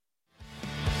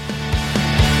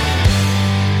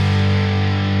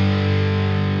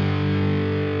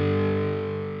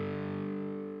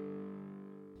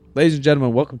Ladies and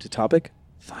gentlemen, welcome to Topic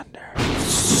Thunder.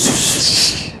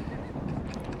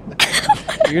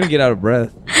 You're going to get out of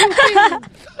breath.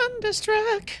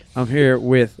 Thunderstruck. I'm here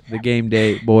with the Game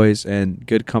Day boys and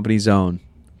Good Company Zone.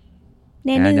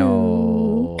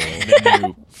 Nano.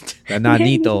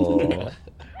 Nanito.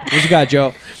 What you got,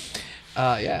 Joe?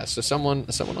 So someone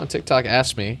on TikTok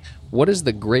asked me, what is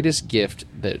the greatest gift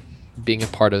that being a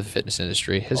part of the fitness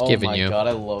industry has given you? Oh my god,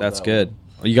 I love That's that good. one.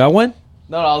 Oh, you got one?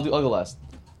 No, I'll go last.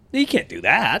 You can't do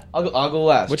that. I'll go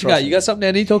last. What you got? You got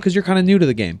something, Nanito? Because you're kind of new to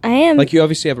the game. I am. Like, you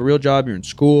obviously have a real job. You're in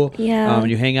school. Yeah. And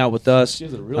you hang out with us. She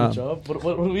has a real job?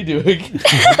 What are we doing?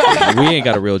 We ain't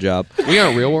got a real job. We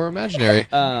aren't real, we're imaginary.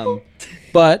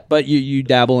 But you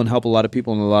dabble and help a lot of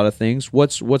people in a lot of things.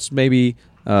 What's maybe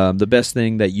the best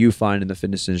thing that you find in the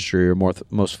fitness industry or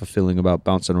most fulfilling about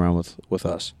bouncing around with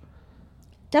us?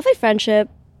 Definitely friendship.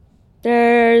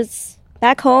 There's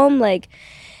back home, like,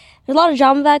 there's a lot of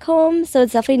drama back home, so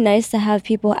it's definitely nice to have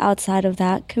people outside of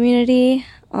that community.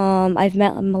 I've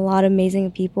met a lot of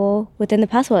amazing people within the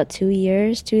past, 3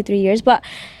 years?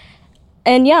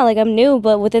 And yeah, like, I'm new,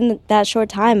 but within that short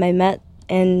time, I met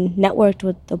and networked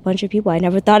with a bunch of people I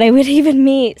never thought I would even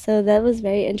meet. So that was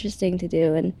very interesting to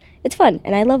do, and it's fun,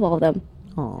 and I love all of them.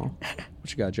 Oh,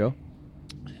 what you got, Joe?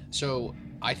 So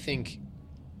I think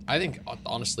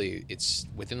honestly, it's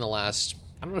within the last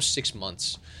 6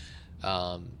 months.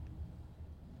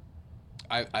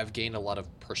 I've gained a lot of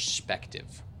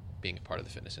perspective being a part of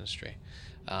the fitness industry.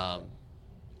 I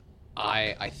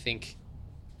think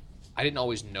I didn't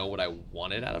always know what I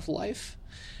wanted out of life,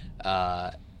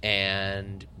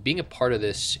 and being a part of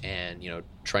this, and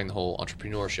trying the whole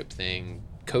entrepreneurship thing,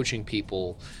 coaching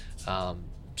people.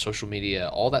 Social media,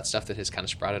 all that stuff that has kind of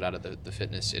sprouted out of the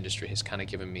fitness industry has kind of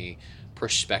given me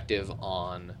perspective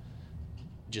on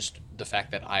just the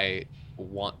fact that I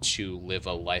want to live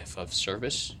a life of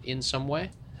service in some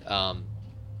way. I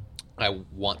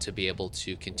want to be able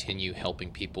to continue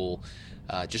helping people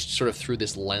just sort of through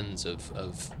this lens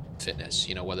of fitness,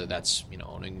 whether that's,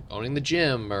 owning the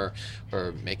gym or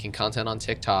making content on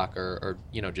TikTok or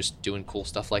just doing cool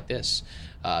stuff like this.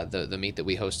 The meet that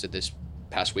we hosted this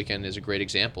past weekend is a great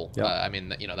example. Yep.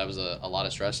 That was a lot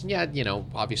of stress, and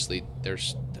obviously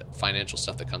there's financial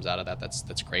stuff that comes out of that.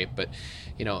 That's great, but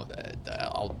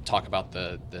I'll talk about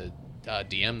the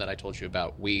DM that I told you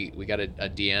about. We got a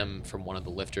DM from one of the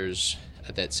lifters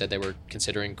that said they were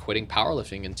considering quitting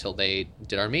powerlifting until they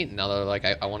did our meet, and now they're like,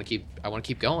 I want to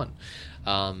keep going.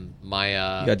 You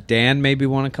got Dan maybe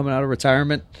want to come out of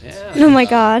retirement. Yeah. Oh my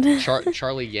God.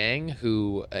 Charlie Yang,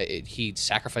 who he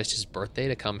sacrificed his birthday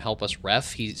to come help us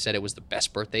ref. He said it was the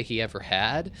best birthday he ever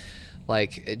had.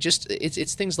 Like,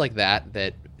 it's things like that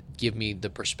give me the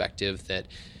perspective that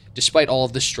despite all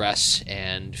of the stress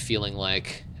and feeling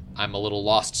like I'm a little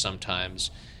lost sometimes,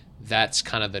 that's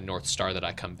kind of the North Star that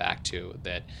I come back to,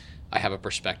 that I have a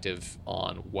perspective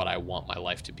on what I want my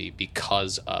life to be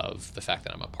because of the fact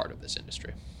that I'm a part of this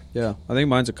industry. Yeah, I think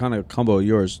mine's a kind of combo of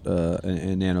yours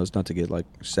and Nano's, not to get like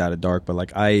sad and dark, but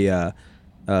like I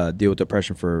deal with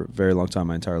depression for a very long time,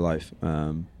 my entire life.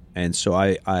 And so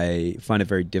I find it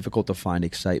very difficult to find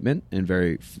excitement and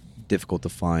very difficult to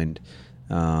find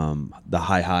the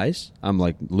high highs. I'm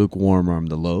like lukewarm, or I'm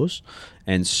the lows.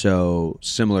 And so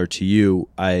similar to you,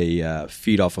 I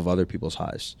feed off of other people's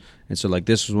highs. And so like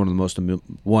this was one of the most,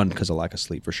 one, because of lack of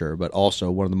sleep for sure, but also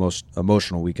one of the most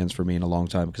emotional weekends for me in a long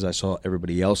time, because I saw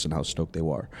everybody else and how stoked they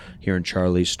were. Hearing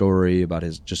Charlie's story about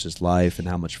his life and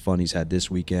how much fun he's had this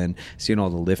weekend, seeing all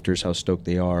the lifters, how stoked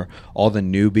they are, all the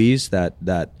newbies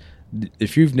that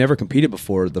if you've never competed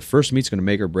before, the first meet's going to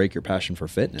make or break your passion for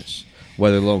fitness,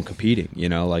 whether alone competing.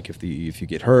 Like if you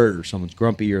get hurt, or someone's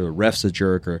grumpy, or the ref's a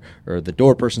jerk, or the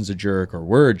door person's a jerk, or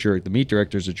we're a jerk, the meet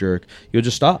director's a jerk, you'll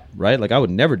just stop, right? Like I would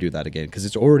never do that again, because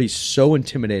it's already so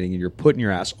intimidating, and you're putting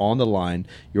your ass on the line.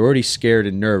 You're already scared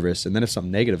and nervous, and then if something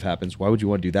negative happens, why would you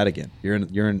want to do that again?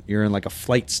 You're in like a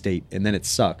flight state, and then it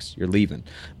sucks. You're leaving.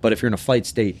 But if you're in a flight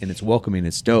state and it's welcoming,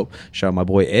 it's dope. Shout out my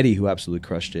boy Eddie, who absolutely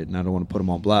crushed it, and I don't want to put him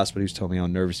on blast, but he was telling me how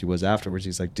nervous he was afterwards.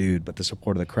 He's like, dude, but the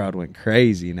support of the crowd went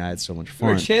crazy, and I had so much fun.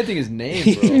 We were chanting his name,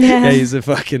 bro. Yeah, he's a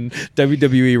fucking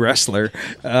WWE wrestler.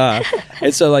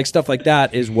 And so like stuff like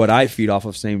that is what I feed off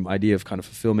of. Same idea of kind of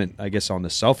fulfillment, I guess, on the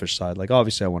selfish side. Like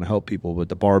obviously I want to help people, but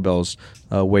the barbell's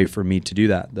a way for me to do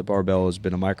that. The barbell has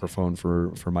been a microphone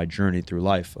for my journey through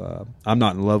life. I'm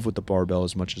not in love with the barbell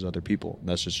as much as other people.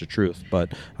 That's just the truth.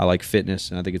 But I like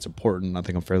fitness, and I think it's important. I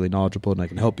think I'm fairly knowledgeable, and I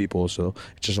can help people. So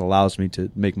it just allows me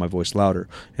to make my voice louder.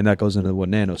 And that goes into what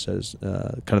Nano says,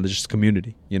 kind of just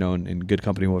community, you know, and good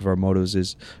company. One of our mottos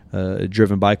is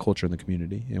driven by culture in the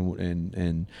community.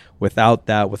 And without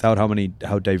that, without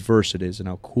how diverse it is and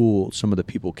how cool some of the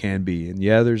people can be. And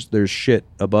yeah, there's shit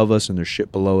above us and there's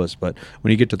shit below us, but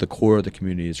when you get to the core of the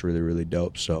community, it's really, really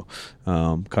dope. So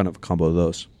kind of a combo of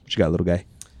those. What you got, little guy?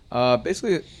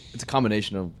 Basically, it's a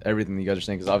combination of everything that you guys are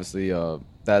saying, because obviously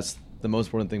that's the most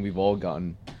important thing we've all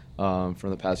gotten from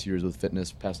the past years with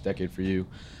fitness, past decade for you.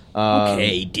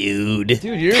 Okay, dude.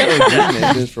 Dude, you're like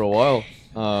doing this for a while.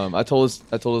 I told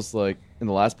us like in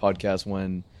the last podcast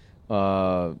when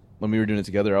we were doing it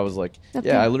together, I was like,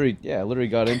 Okay. I literally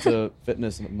got into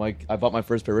fitness. And Mike, I bought my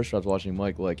first pair of wrist straps watching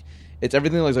Mike. Like, it's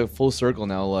everything like a full circle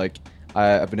now. Like,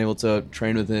 I've been able to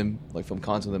train with him, like film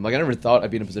content with him. Like, I never thought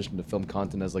I'd be in a position to film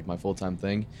content as like my full time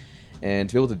thing, and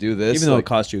to be able to do this, Even though like, it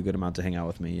cost you a good amount to hang out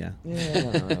with me, yeah.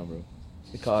 yeah, I know, bro.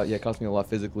 It cost me a lot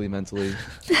physically, mentally.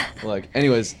 Like,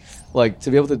 anyways, like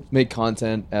to be able to make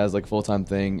content as like full time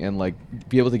thing and like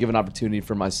be able to give an opportunity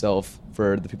for myself,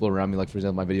 for the people around me, like for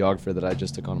example my videographer that I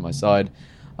just took on my side,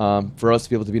 for us to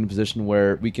be able to be in a position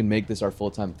where we can make this our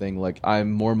full time thing. Like,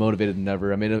 I'm more motivated than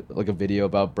ever. I made a video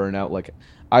about burnout. Like,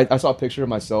 I saw a picture of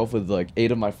myself with like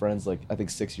 8 of my friends, like I think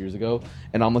 6 years ago,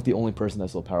 and I'm like the only person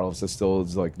that's still powerlifts, that still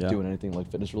is like doing anything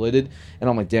like fitness related, and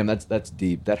I'm like, damn, that's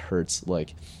deep, that hurts.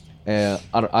 Like, and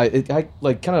I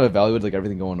like kind of evaluated like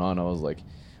everything going on. I was like,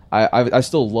 I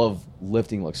still love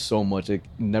lifting like so much. It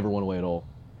never went away at all.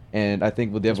 And I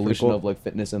think with the evolution cool. of like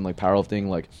fitness and like powerlifting,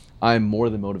 like I'm more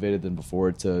than motivated than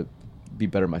before to be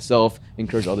better myself,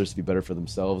 encourage others to be better for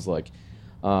themselves. Like,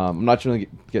 I'm not trying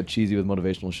to get cheesy with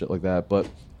motivational shit like that, but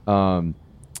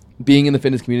being in the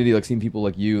fitness community, like seeing people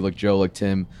like you, like Joe, like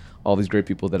Tim, all these great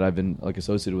people that I've been like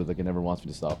associated with, like it never wants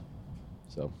me to stop.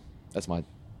 So that's my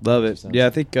Love it. 2 cents. Yeah, I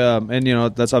think, and you know,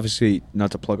 that's obviously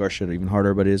not to plug our shit even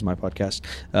harder, but it is my podcast.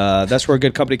 That's where a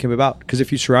good company came about. Because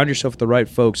if you surround yourself with the right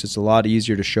folks, it's a lot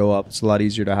easier to show up. It's a lot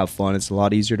easier to have fun. It's a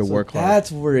lot easier to work hard.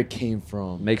 That's where it came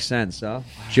from. Makes sense, huh?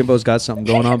 Jimbo's got something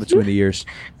going on between the years.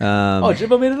 Oh,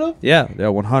 Jimbo made it up? Yeah,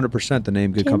 100%. The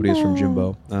name Good Company is from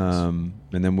Jimbo. Jimbo.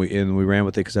 And then we ran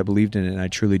with it because I believed in it, and I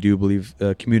truly do believe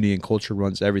community and culture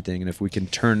runs everything. And if we can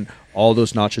turn all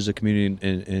those notches of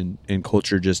community and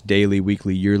culture just daily,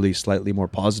 weekly, yearly, slightly more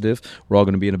positive, we're all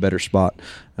going to be in a better spot.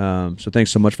 So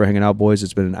thanks so much for hanging out, boys.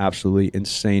 It's been an absolutely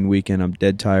insane weekend. I'm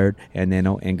dead tired, and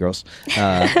Nano and girls,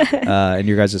 and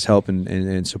your guys' help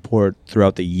and support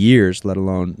throughout the years, let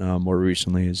alone more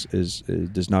recently, is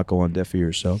does not go on deaf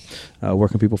ears. So where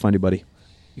can people find you, buddy?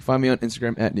 You can find me on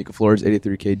Instagram at Nico Flores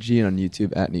 83kg and on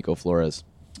YouTube at Nico Flores.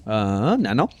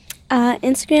 Nano.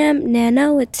 Instagram,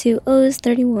 Nano with 2 O's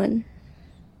 31.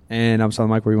 And I'm Solid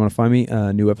Mike, where you want to find me.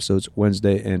 New episodes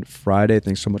Wednesday and Friday.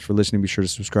 Thanks so much for listening. Be sure to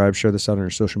subscribe, share this out on your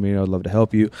social media. I'd love to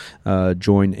help you.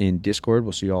 Join in Discord.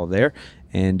 We'll see you all there.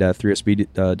 And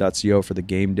 3sb.co for the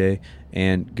game day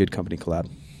and Good Company collab.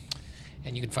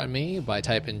 And you can find me by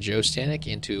typing Joe Stanek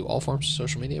into all forms of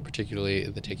social media, particularly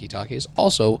the Tiki-Takis.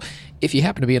 Also, if you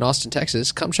happen to be in Austin,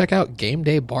 Texas, come check out Game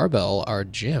Day Barbell, our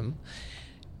gym.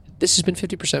 This has been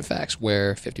 50% Facts,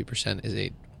 where 50% is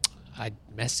a... I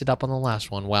messed it up on the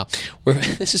last one. Wow.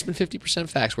 This has been 50%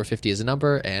 Facts, where 50 is a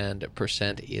number and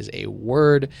percent is a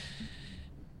word.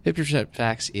 50%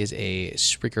 Facts is a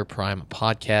Spreaker Prime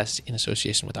podcast in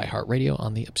association with iHeartRadio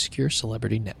on the Obscure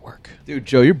Celebrity Network. Dude,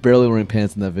 Joe, you're barely wearing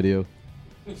pants in that video.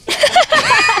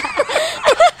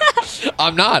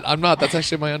 I'm not. That's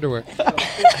actually my underwear. He's not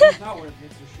wearing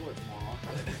pants or shorts,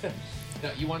 Mom.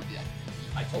 No, you want...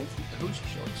 I told you the Hoochie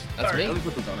shorts. That's me. Let me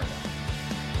put those on right now.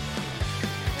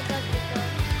 That's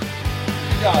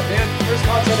God, man, first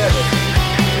content ever.